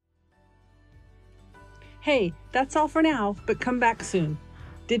 Hey, that's all for now, but come back soon.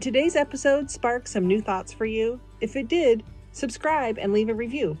 Did today's episode spark some new thoughts for you? If it did, subscribe and leave a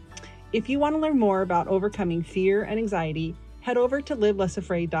review. If you want to learn more about overcoming fear and anxiety, head over to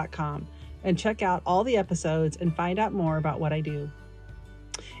livelessafraid.com and check out all the episodes and find out more about what I do.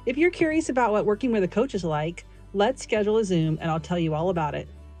 If you're curious about what working with a coach is like, let's schedule a Zoom and I'll tell you all about it.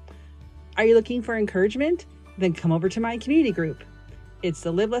 Are you looking for encouragement? Then come over to my community group. It's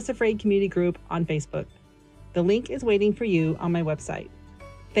the Live Less Afraid community group on Facebook. The link is waiting for you on my website.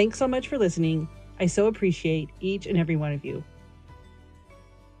 Thanks so much for listening. I so appreciate each and every one of you.